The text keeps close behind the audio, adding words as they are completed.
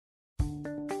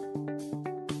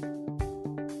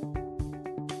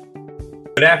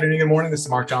Good afternoon, good morning. This is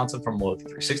Mark Johnson from Loyalty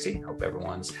 360. Hope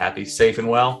everyone's happy, safe, and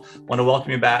well. I want to welcome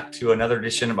you back to another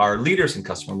edition of our Leaders in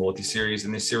Customer Loyalty series.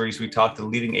 In this series, we talk to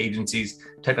leading agencies,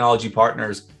 technology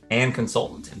partners, and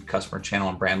consultants in customer channel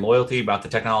and brand loyalty about the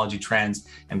technology trends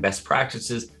and best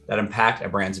practices that impact a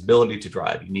brand's ability to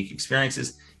drive unique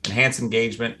experiences, enhance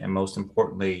engagement, and most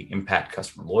importantly, impact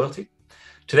customer loyalty.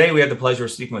 Today, we have the pleasure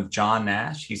of speaking with John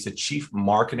Nash. He's the Chief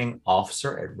Marketing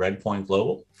Officer at Redpoint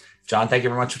Global. John, thank you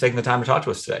very much for taking the time to talk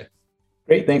to us today.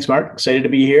 Great. Thanks, Mark. Excited to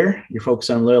be here. Your focus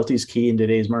on loyalty is key in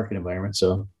today's market environment.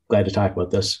 So glad to talk about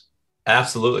this.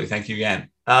 Absolutely. Thank you again.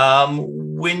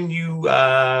 When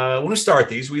we start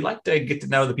these, we like to get to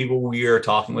know the people we are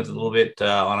talking with a little bit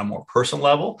on a more personal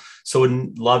level. So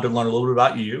we'd love to learn a little bit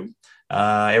about you,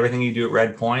 everything you do at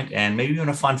Redpoint, and maybe even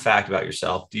a fun fact about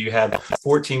yourself. Do you have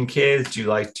 14 kids? Do you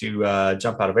like to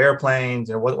jump out of airplanes?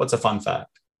 And what's a fun fact?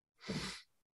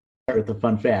 With a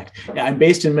fun fact. Yeah, I'm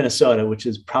based in Minnesota, which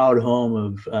is proud home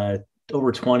of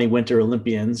over 20 Winter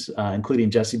Olympians, including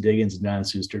Jesse Diggins and Don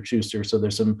Schuster. So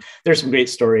there's some great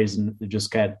stories, and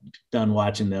just got done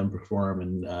watching them perform,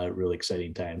 and really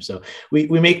exciting time. So we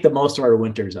make the most of our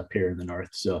winters up here in the north.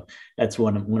 So that's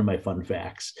one of my fun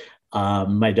facts.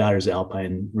 My daughter's an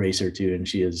alpine racer too, and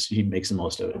she makes the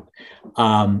most of it.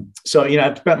 So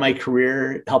I've spent my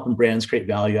career helping brands create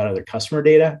value out of their customer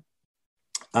data.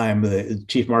 I'm the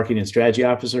Chief Marketing and Strategy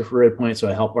Officer for Redpoint, so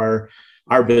I help our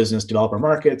business develop our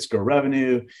markets, grow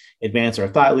revenue, advance our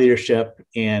thought leadership,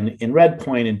 and in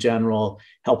Redpoint in general,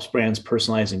 helps brands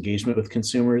personalize engagement with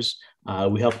consumers.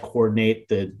 We help coordinate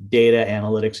the data,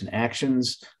 analytics, and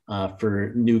actions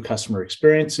for new customer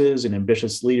experiences and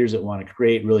ambitious leaders that want to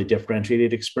create really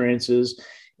differentiated experiences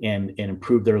and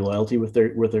improve their loyalty with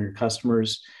their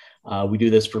customers. We do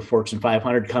this for Fortune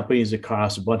 500 companies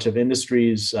across a bunch of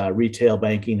industries, retail,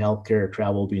 banking, healthcare,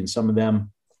 travel being some of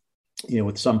them,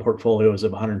 with some portfolios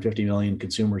of 150 million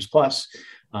consumers plus.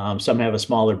 Some have a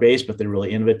smaller base, but they're really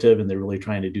innovative and they're really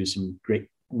trying to do some great,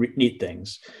 neat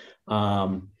things.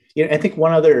 I think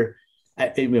one other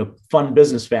fun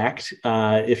business fact,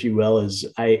 if you will, is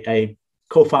I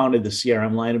co-founded the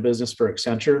CRM line of business for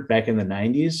Accenture back in the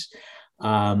 90s.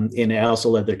 And I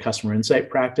also led their customer insight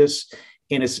practice.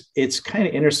 And it's kind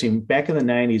of interesting. Back in the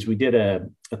 90s, we did a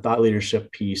thought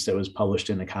leadership piece that was published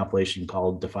in a compilation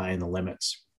called Defying the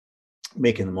Limits,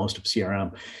 Making the Most of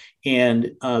CRM.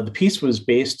 And the piece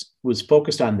was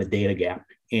focused on the data gap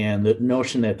and the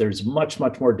notion that there's much,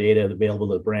 much more data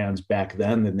available to brands back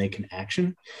then than they can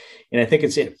action. And I think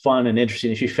it's fun and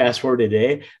interesting. If you fast forward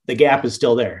today, the gap is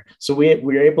still there. So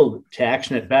we're able to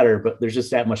action it better, but there's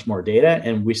just that much more data.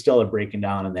 And we still are breaking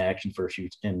down in the action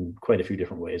in quite a few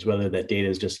different ways, whether that data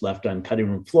is just left on cutting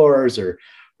room floors or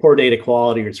poor data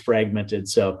quality or it's fragmented.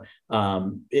 So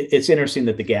it's interesting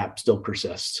that the gap still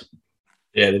persists.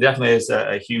 Yeah, there definitely is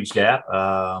a huge gap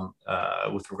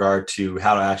with regard to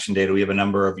how to action data. We have a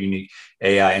number of unique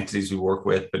AI entities we work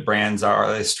with, but brands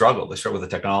they struggle. They struggle with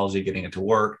the technology, getting it to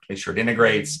work, make sure it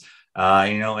integrates,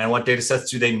 and what data sets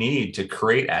do they need to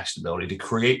create actionability, to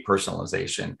create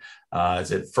personalization?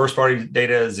 Is it first party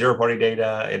data, zero party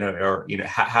data, or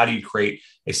how do you create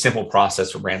a simple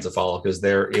process for brands to follow? Because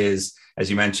there is, as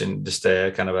you mentioned, just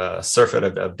a kind of a surfeit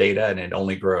of data, and it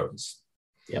only grows.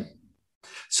 Yep.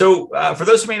 So for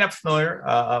those who may not be familiar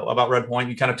about Redpoint,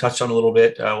 you kind of touched on a little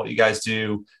bit what you guys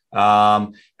do.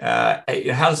 How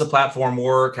does the platform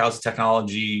work? How does the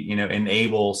technology,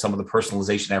 enable some of the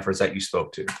personalization efforts that you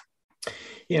spoke to?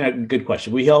 Good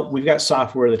question. We've got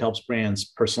software that helps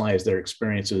brands personalize their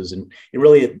experiences and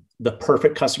really the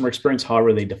perfect customer experience,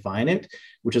 however they define it,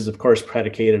 which is of course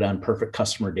predicated on perfect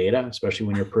customer data, especially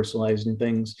when you're personalizing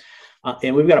things.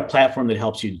 And we've got a platform that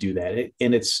helps you do that.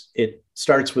 It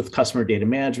starts with customer data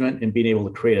management and being able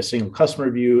to create a single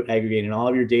customer view, aggregating all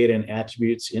of your data and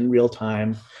attributes in real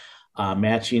time,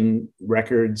 matching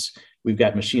records. We've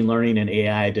got machine learning and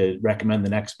AI to recommend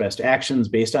the next best actions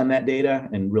based on that data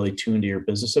and really tune to your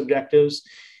business objectives.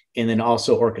 And then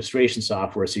also orchestration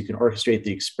software, so you can orchestrate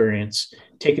the experience,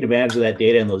 taking advantage of that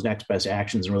data and those next best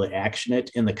actions and really action it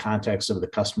in the context of the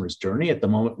customer's journey at the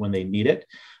moment when they need it,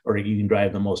 or you can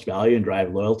drive the most value and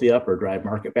drive loyalty up or drive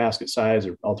market basket size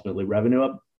or ultimately revenue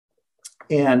up.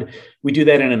 And we do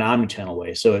that in an omni-channel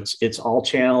way. So it's all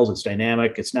channels, it's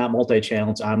dynamic, it's not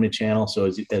multi-channel, it's omni-channel.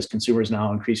 So as consumers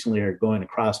now increasingly are going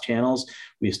across channels,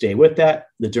 we stay with that.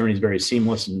 The journey is very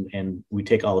seamless and we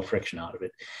take all the friction out of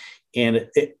it. And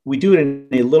we do it in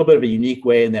a little bit of a unique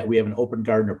way in that we have an open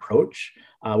garden approach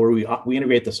where we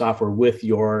integrate the software with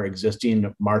your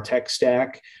existing MarTech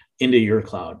stack into your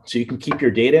cloud. So you can keep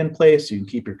your data in place, you can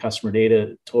keep your customer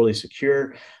data totally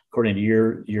secure according to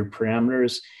your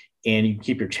parameters. and you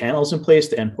keep your channels in place,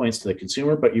 the endpoints to the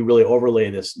consumer, but you really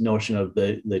overlay this notion of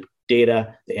the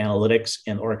data, the analytics,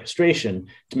 and orchestration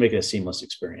to make it a seamless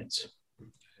experience.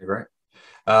 Right.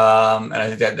 And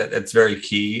I think that's very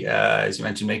key, as you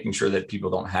mentioned, making sure that people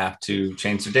don't have to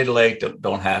change their data lake,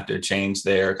 don't have to change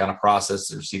their kind of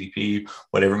process or CDP,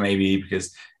 whatever it may be,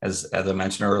 because as I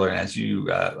mentioned earlier, and as you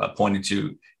pointed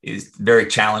to, is very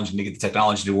challenging to get the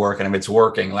technology to work. And if it's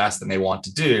working, last thing they want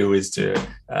to do is to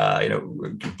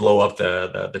blow up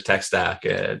the tech stack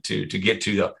to get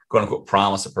to the quote unquote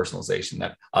promise of personalization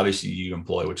that obviously you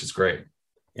employ, which is great.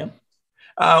 Yep.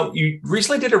 You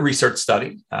recently did a research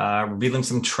study revealing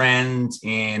some trends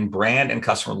in brand and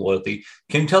customer loyalty.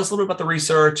 Can you tell us a little bit about the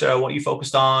research, what you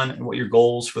focused on, and what your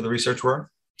goals for the research were?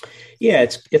 Yeah,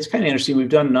 it's kind of interesting. We've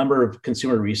done a number of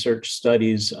consumer research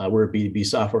studies. We're a B2B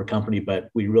software company, but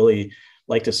we really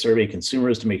like to survey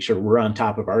consumers to make sure we're on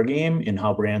top of our game in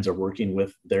how brands are working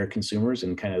with their consumers,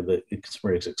 and kind of the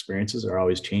consumer experiences are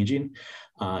always changing.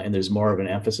 And there's more of an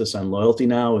emphasis on loyalty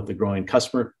now with the growing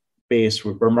customer base,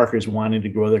 where marketers wanting to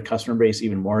grow their customer base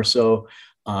even more so,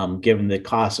 given the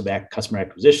cost of customer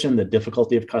acquisition, the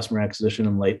difficulty of customer acquisition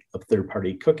in light of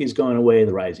third-party cookies going away,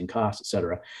 the rising costs, et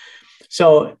cetera.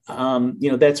 So,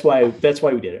 that's why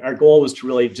we did it. Our goal was to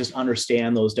really just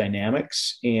understand those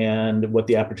dynamics and what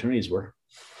the opportunities were.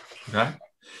 Okay.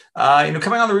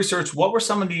 Coming on the research, what were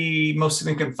some of the most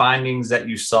significant findings that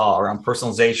you saw around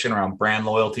personalization, around brand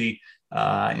loyalty?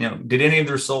 Did any of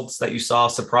the results that you saw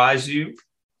surprise you?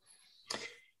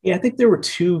 Yeah, I think there were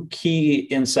two key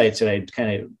insights that I'd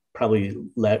kind of probably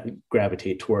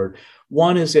gravitate toward.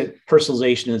 One is that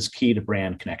personalization is key to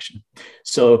brand connection.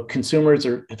 So consumers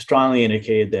have strongly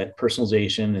indicated that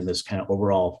personalization and this kind of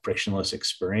overall frictionless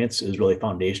experience is really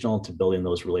foundational to building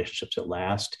those relationships that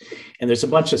last. And there's a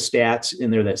bunch of stats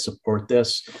in there that support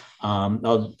this.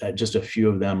 Just a few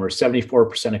of them are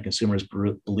 74% of consumers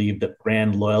believe that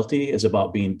brand loyalty is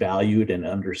about being valued and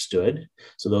understood.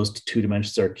 So those two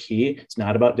dimensions are key. It's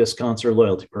not about discounts or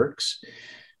loyalty perks.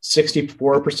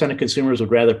 64% of consumers would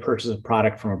rather purchase a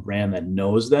product from a brand that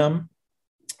knows them.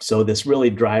 So this really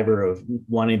driver of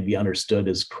wanting to be understood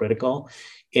is critical.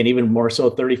 And even more so,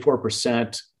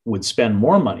 34% would spend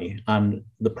more money on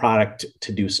the product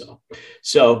to do so.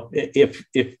 So if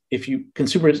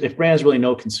brands really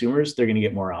know consumers, they're going to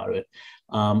get more out of it.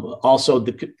 Also,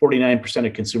 the 49%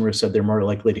 of consumers said they're more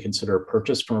likely to consider a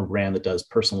purchase from a brand that does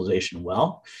personalization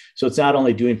well. So it's not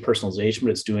only doing personalization,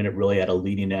 but it's doing it really at a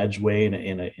leading edge way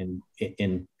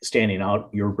in standing out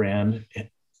your brand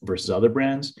versus other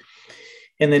brands.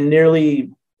 And then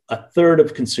nearly a third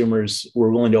of consumers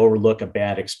were willing to overlook a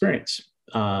bad experience.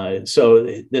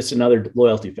 So that's another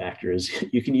loyalty factor, is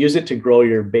you can use it to grow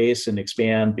your base and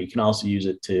expand, but you can also use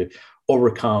it to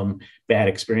overcome bad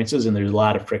experiences. And there's a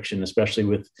lot of friction, especially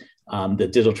with the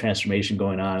digital transformation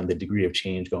going on and the degree of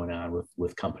change going on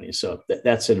with companies. So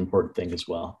that's an important thing as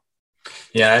well.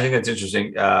 Yeah, I think that's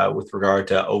interesting with regard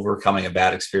to overcoming a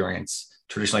bad experience.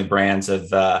 Traditionally, brands have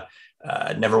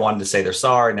never wanted to say they're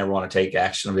sorry, never want to take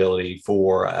actionability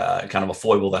for kind of a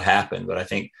foible that happened. But I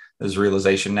think there's a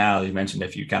realization now, you mentioned,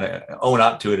 if you kind of own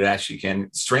up to it, it actually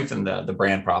can strengthen the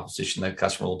brand proposition, the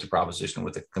customer loyalty proposition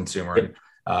with the consumer. And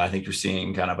I think you're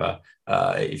seeing kind of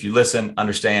if you listen,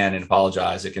 understand, and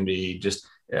apologize, it can be just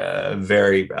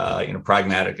very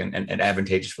pragmatic and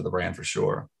advantageous for the brand for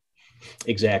sure.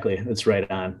 Exactly. That's right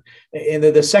on. And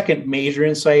the second major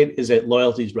insight is that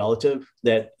loyalty is relative,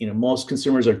 that most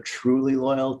consumers are truly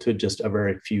loyal to just a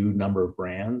very few number of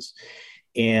brands.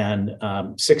 And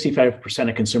 65%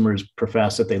 of consumers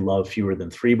profess that they love fewer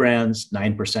than 3 brands.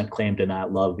 9% claim to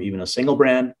not love even a single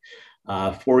brand.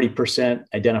 40%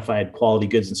 identified quality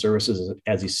goods and services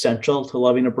as essential to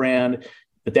loving a brand.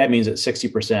 But that means that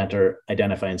 60% are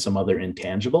identifying some other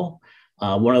intangible.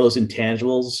 One of those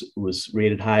intangibles was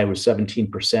rated high, was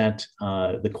 17%,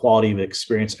 the quality of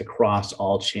experience across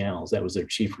all channels. That was their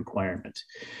chief requirement.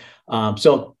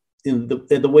 So in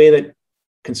the way that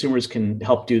consumers can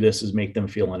help do this is make them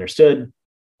feel understood.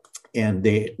 And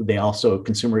they also,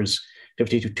 consumers,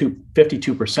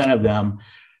 52% of them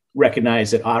recognize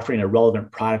that offering a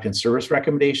relevant product and service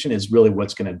recommendation is really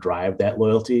what's going to drive that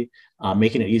loyalty.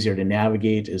 Making it easier to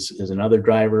navigate is another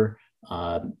driver.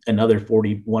 Another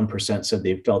 41% said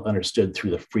they felt understood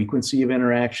through the frequency of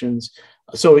interactions.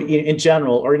 So in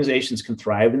general, organizations can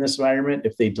thrive in this environment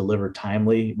if they deliver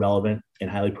timely, relevant, and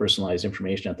highly personalized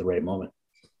information at the right moment.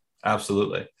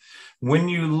 Absolutely. When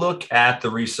you look at the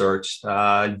research,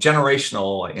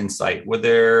 generational insight, were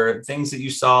there things that you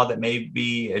saw that may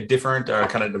be a different or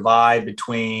kind of divide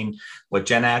between what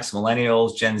Gen X,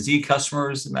 millennials, Gen Z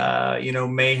customers,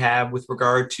 may have with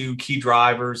regard to key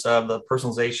drivers of the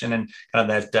personalization and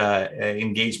kind of that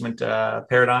engagement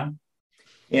paradigm?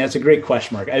 Yeah, it's a great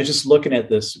question, Mark. I was just looking at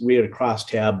this. We had a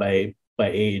crosstab by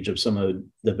age of some of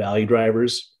the value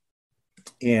drivers,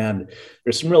 and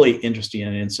there's some really interesting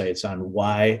insights on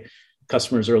why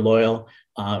customers are loyal.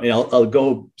 And I'll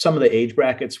go, some of the age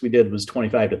brackets we did was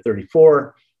 25 to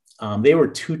 34. They were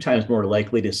 2 times more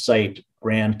likely to cite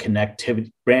brands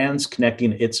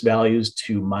connecting its values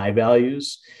to my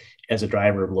values as a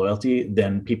driver of loyalty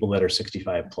than people that are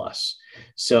 65 plus.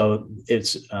 So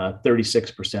it's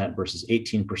 36% versus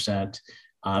 18%.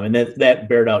 And that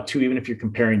bared out too, even if you're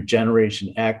comparing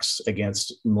Generation X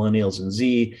against millennials and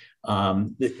Z,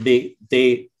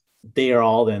 they are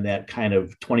all in that kind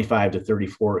of 25 to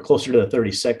 34, closer to the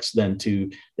 36 than to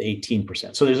the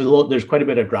 18%. So there's quite a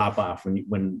bit of drop off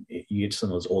when you get to some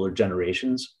of those older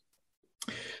generations.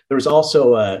 There was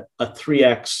also a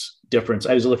 3x difference.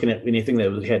 I was looking at anything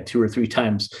that had 2 or 3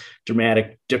 times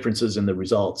dramatic differences in the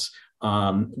results,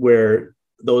 where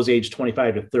those aged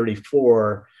 25 to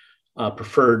 34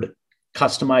 preferred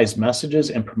customized messages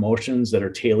and promotions that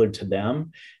are tailored to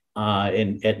them.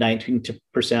 And at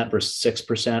 19% versus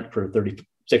 6% for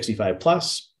 65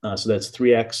 plus. So that's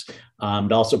 3x.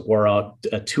 It also bore out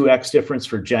a 2x difference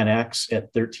for Gen X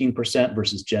at 13%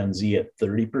 versus Gen Z at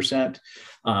 30%.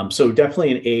 So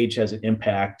definitely an age has an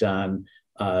impact on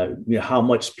how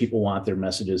much people want their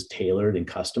messages tailored and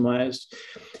customized.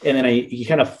 And then you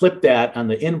kind of flip that on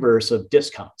the inverse of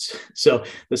discounts. So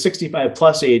the 65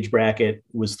 plus age bracket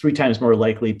was 3 times more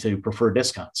likely to prefer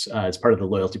discounts as part of the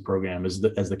loyalty program as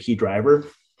the key driver,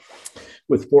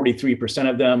 with 43%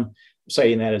 of them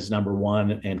citing that as number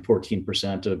one and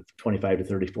 14% of 25 to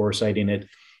 34 citing it.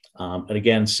 And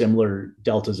again, similar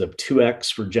deltas of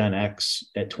 2x for Gen X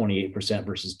at 28%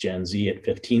 versus Gen Z at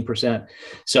 15%.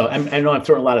 So I know I'm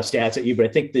throwing a lot of stats at you, but I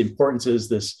think the importance is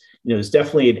this, there's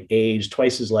definitely an age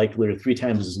twice as likely or 3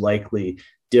 times as likely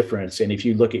difference. And if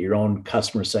you look at your own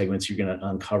customer segments, you're going to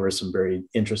uncover some very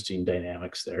interesting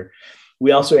dynamics there.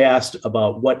 We also asked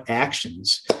about what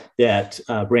actions that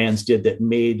brands did that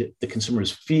made the consumers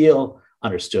feel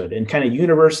understood, and kind of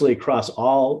universally across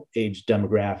all age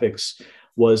demographics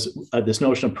was this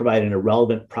notion of providing a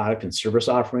relevant product and service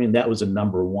offering. That was a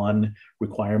number one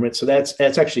requirement. So that's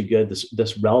actually good.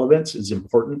 This relevance is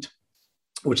important,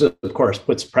 which of course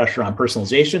puts pressure on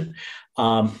personalization.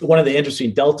 One of the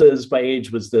interesting deltas by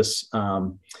age was this,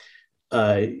 the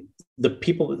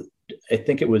people, I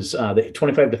think it was the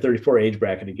 25 to 34 age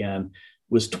bracket again,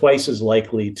 was twice as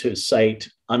likely to cite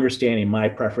understanding my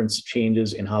preference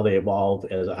changes and how they evolve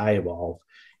as I evolve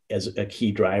as a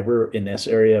key driver in this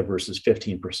area versus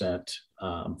 15%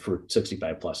 for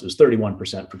 65 plus. It was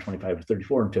 31% for 25 to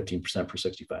 34 and 15% for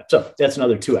 65. So that's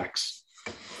another 2x.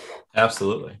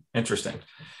 Absolutely. Interesting.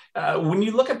 When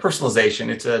you look at personalization,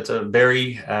 it's a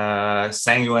very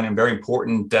sanguine and very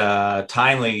important,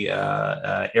 timely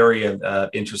area of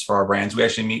interest for our brands. We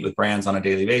actually meet with brands on a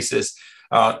daily basis.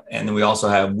 And then we also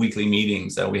have weekly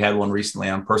meetings. We had one recently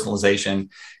on personalization,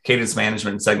 cadence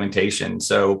management, and segmentation.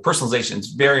 So personalization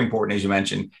is very important, as you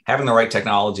mentioned. Having the right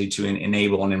technology to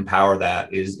enable and empower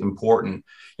that is important.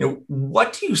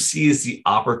 What do you see as the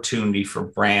opportunity for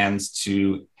brands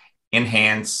to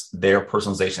enhance their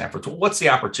personalization efforts? What's the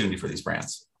opportunity for these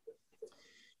brands?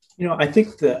 I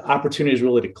think the opportunity is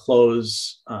really to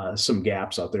close some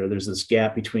gaps out there. There's this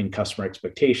gap between customer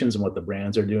expectations and what the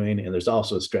brands are doing, and there's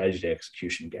also a strategy to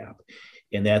execution gap.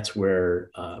 And that's where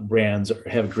brands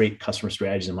have great customer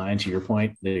strategies in mind, to your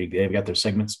point. They've got their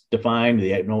segments defined,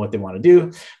 they know what they want to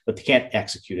do, but they can't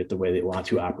execute it the way they want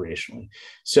to operationally.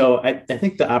 So I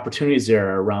think the opportunities there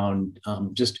are around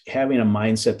just having a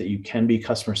mindset that you can be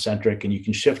customer-centric and you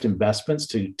can shift investments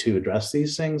to address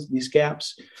these things, these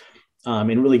gaps.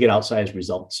 And really get outsized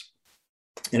results.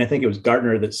 And I think it was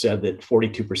Gartner that said that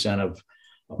 42% of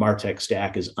MarTech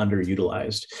stack is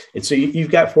underutilized. And so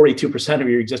you've got 42% of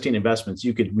your existing investments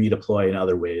you could redeploy in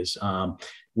other ways.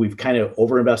 We've kind of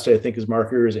overinvested, I think, as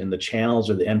marketers in the channels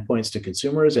or the endpoints to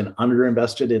consumers and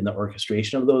underinvested in the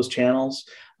orchestration of those channels.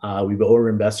 We've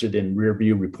overinvested in rear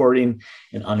view reporting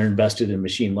and underinvested in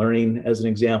machine learning, as an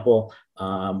example.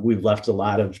 We've left a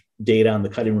lot of data on the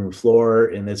cutting room floor,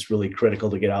 and it's really critical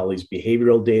to get all these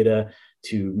behavioral data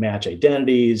to match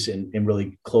identities and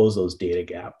really close those data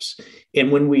gaps.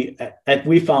 And when we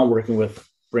found working with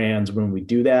brands, when we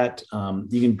do that,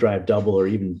 you can drive double or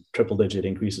even triple digit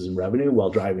increases in revenue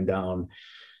while driving down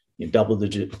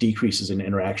double-digit decreases in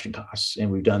interaction costs.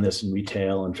 And we've done this in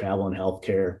retail and travel and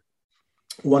healthcare.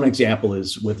 One example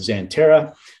is with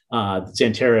Xanterra.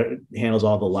 Xanterra handles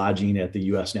all the lodging at the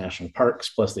U.S. national parks,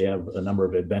 plus they have a number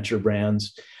of adventure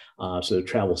brands. So the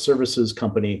travel services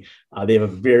company, they have a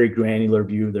very granular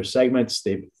view of their segments.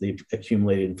 They've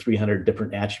accumulated 300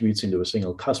 different attributes into a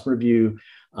single customer view.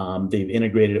 They've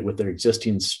integrated it with their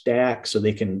existing stack so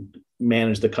they can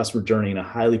manage the customer journey in a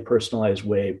highly personalized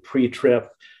way, pre-trip,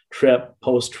 trip,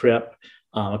 post-trip,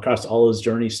 across all those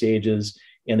journey stages.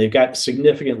 And they've got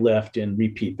significant lift in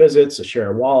repeat visits, a share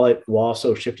of wallet, while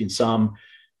also shifting some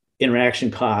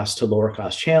interaction costs to lower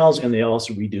cost channels, and they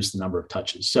also reduce the number of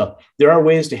touches. So there are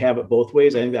ways to have it both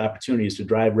ways. I think the opportunity is to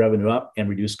drive revenue up and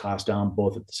reduce costs down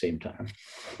both at the same time.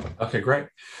 Okay, great.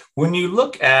 When you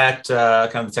look at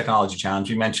kind of the technology challenge,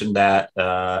 you mentioned that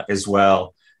as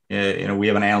well. We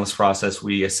have an analyst process.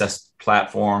 We assess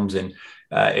platforms, and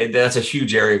that's a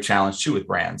huge area of challenge too with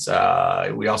brands.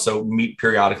 We also meet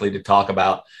periodically to talk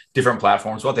about different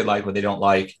platforms, what they like, what they don't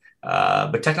like.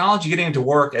 But technology getting into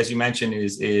work, as you mentioned,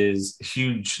 is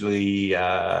hugely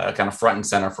kind of front and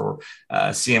center for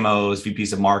CMOs,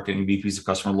 VPs of marketing, VPs of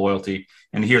customer loyalty.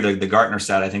 And here, the Gartner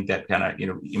stat, I think that kind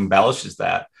of embellishes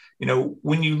that.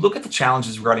 When you look at the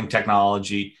challenges regarding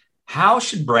technology, how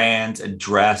should brands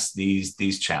address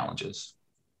these challenges?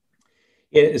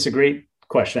 It's a great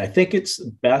question. I think it's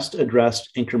best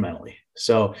addressed incrementally.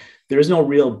 So there is no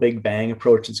real big bang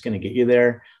approach that's going to get you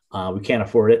there. We can't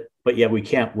afford it, but yet we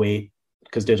can't wait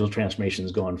because digital transformation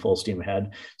is going full steam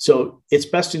ahead. So it's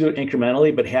best to do it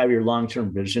incrementally, but have your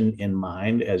long-term vision in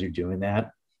mind as you're doing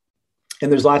that.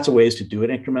 And there's lots of ways to do it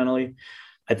incrementally.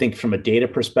 I think from a data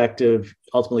perspective,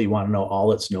 ultimately you want to know all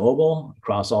that's knowable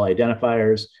across all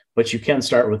identifiers, but you can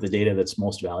start with the data that's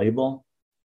most valuable.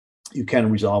 You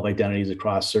can resolve identities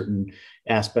across certain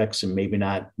aspects, and maybe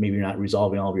you're not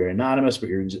resolving all of your anonymous, but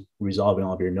you're resolving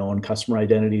all of your known customer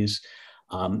identities.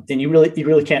 And you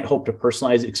really can't hope to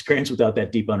personalize the experience without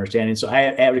that deep understanding. So I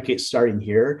advocate starting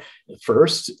here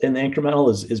first, and the incremental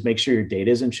is make sure your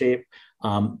data is in shape.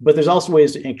 But there's also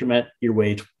ways to increment your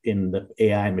way in the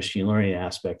AI and machine learning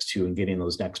aspects too, and getting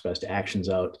those next best actions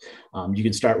out. You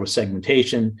can start with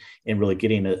segmentation and really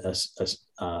getting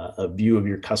a view of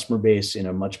your customer base in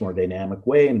a much more dynamic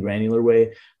way and granular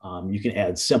way. You can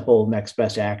add simple next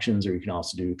best actions, or you can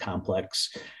also do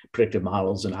complex predictive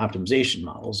models and optimization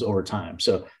models over time.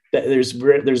 So there's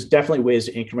definitely ways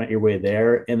to increment your way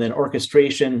there. And then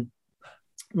orchestration,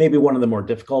 maybe one of the more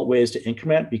difficult ways to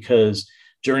increment, because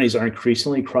journeys are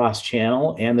increasingly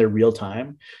cross-channel and they're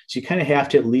real-time. So you kind of have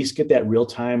to at least get that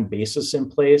real-time basis in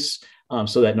place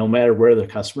so that no matter where the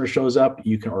customer shows up,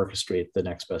 you can orchestrate the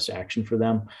next best action for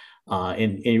them.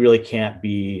 And you really can't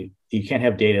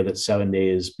have data that's 7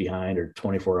 days behind or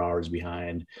 24 hours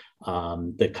behind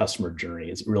the customer journey.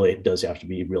 It does have to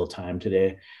be real-time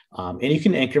today. And you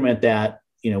can increment that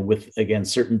with, again,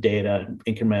 certain data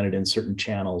incremented in certain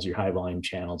channels, your high volume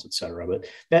channels, et cetera. But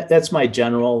that's my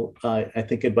general, I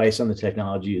think, advice on the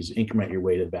technology is increment your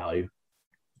way to value.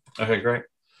 Okay, great.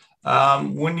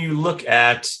 When you look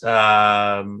at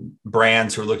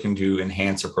brands who are looking to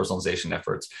enhance their personalization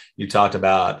efforts, you talked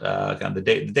about kind of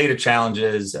the data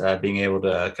challenges, being able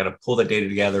to kind of pull the data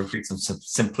together, create some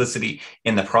simplicity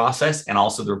in the process, and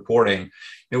also the reporting.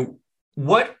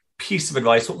 What one piece of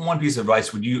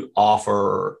advice would you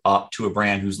offer up to a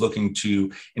brand who's looking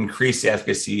to increase the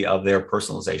efficacy of their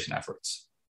personalization efforts?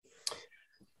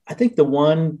 I think the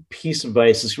one piece of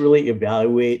advice is really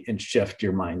evaluate and shift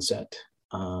your mindset.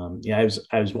 I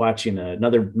was watching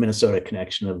another Minnesota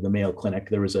connection of the Mayo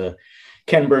Clinic. There was a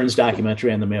Ken Burns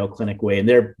documentary on the Mayo Clinic way,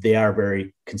 and they are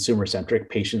very consumer centric,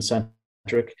 patient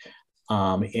centric,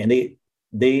 and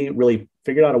they really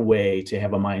figured out a way to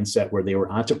have a mindset where they were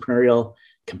entrepreneurial,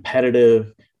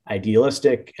 competitive,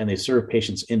 idealistic, and they serve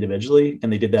patients individually,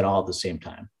 and they did that all at the same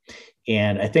time.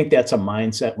 And I think that's a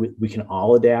mindset we can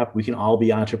all adapt. We can all be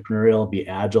entrepreneurial, be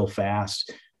agile,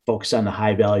 fast, focus on the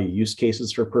high value use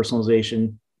cases for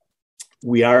personalization.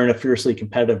 We are in a fiercely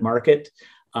competitive market,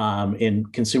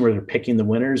 and consumers are picking the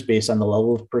winners based on the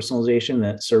level of personalization.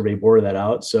 That survey bore that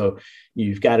out. So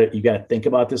you've got to think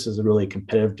about this as a really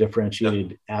competitive,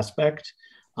 differentiated aspect.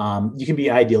 You can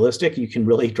be idealistic. You can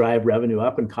really drive revenue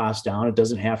up and cost down. It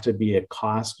doesn't have to be a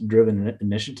cost-driven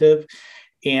initiative.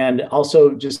 And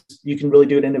also you can really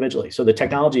do it individually. So the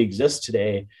technology exists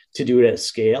today to do it at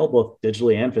scale, both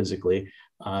digitally and physically.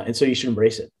 And so you should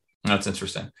embrace it. That's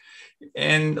interesting.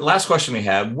 And the last question we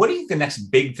have, what do you think the next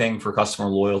big thing for customer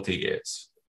loyalty is?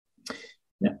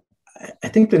 Yeah, I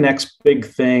think the next big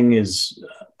thing is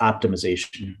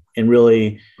optimization, and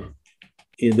really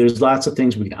there's lots of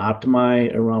things we can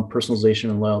optimize around personalization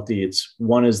and loyalty.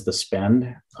 One is the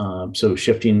spend. So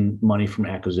shifting money from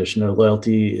acquisition to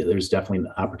loyalty, there's definitely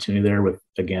an opportunity there with,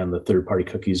 again, the third-party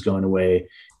cookies going away,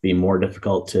 being more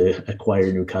difficult to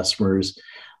acquire new customers.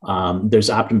 There's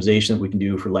optimization that we can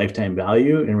do for lifetime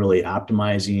value and really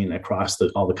optimizing across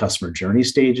all the customer journey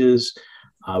stages.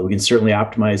 We can certainly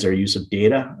optimize our use of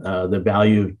data.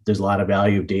 There's a lot of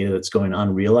value of data that's going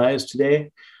unrealized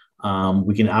today.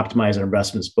 We can optimize our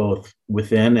investments both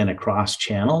within and across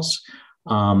channels.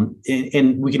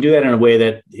 And we can do that in a way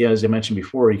that, as I mentioned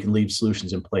before, you can leave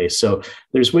solutions in place. So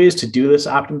there's ways to do this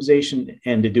optimization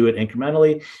and to do it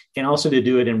incrementally, and also to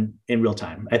do it in real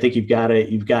time. I think you've got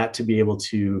to be able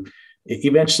to.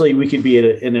 Eventually, we could be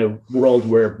in a world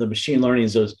where the machine learning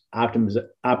is those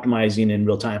optimizing in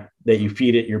real time, that you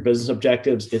feed it your business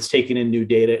objectives. It's taking in new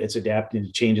data. It's adapting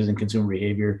to changes in consumer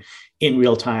behavior in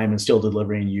real time and still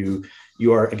delivering you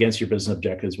are against your business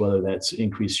objectives, whether that's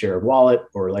increased share of wallet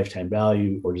or lifetime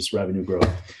value or just revenue growth.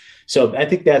 So I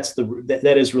think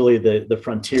that is really the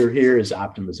frontier here is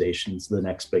optimization. It's the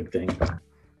next big thing.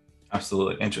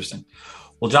 Absolutely. Interesting.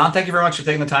 Well, John, thank you very much for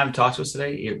taking the time to talk to us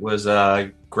today. It was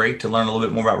great to learn a little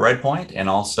bit more about Redpoint and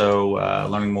also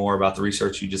learning more about the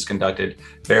research you just conducted.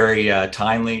 Very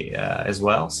timely as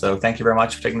well. So thank you very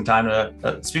much for taking the time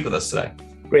to speak with us today.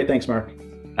 Great. Thanks, Mark.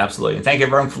 Absolutely. And thank you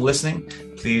everyone for listening.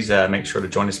 Please make sure to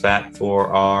join us back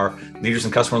for our Leaders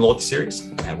in Customer Loyalty series.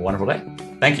 Have a wonderful day.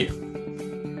 Thank you.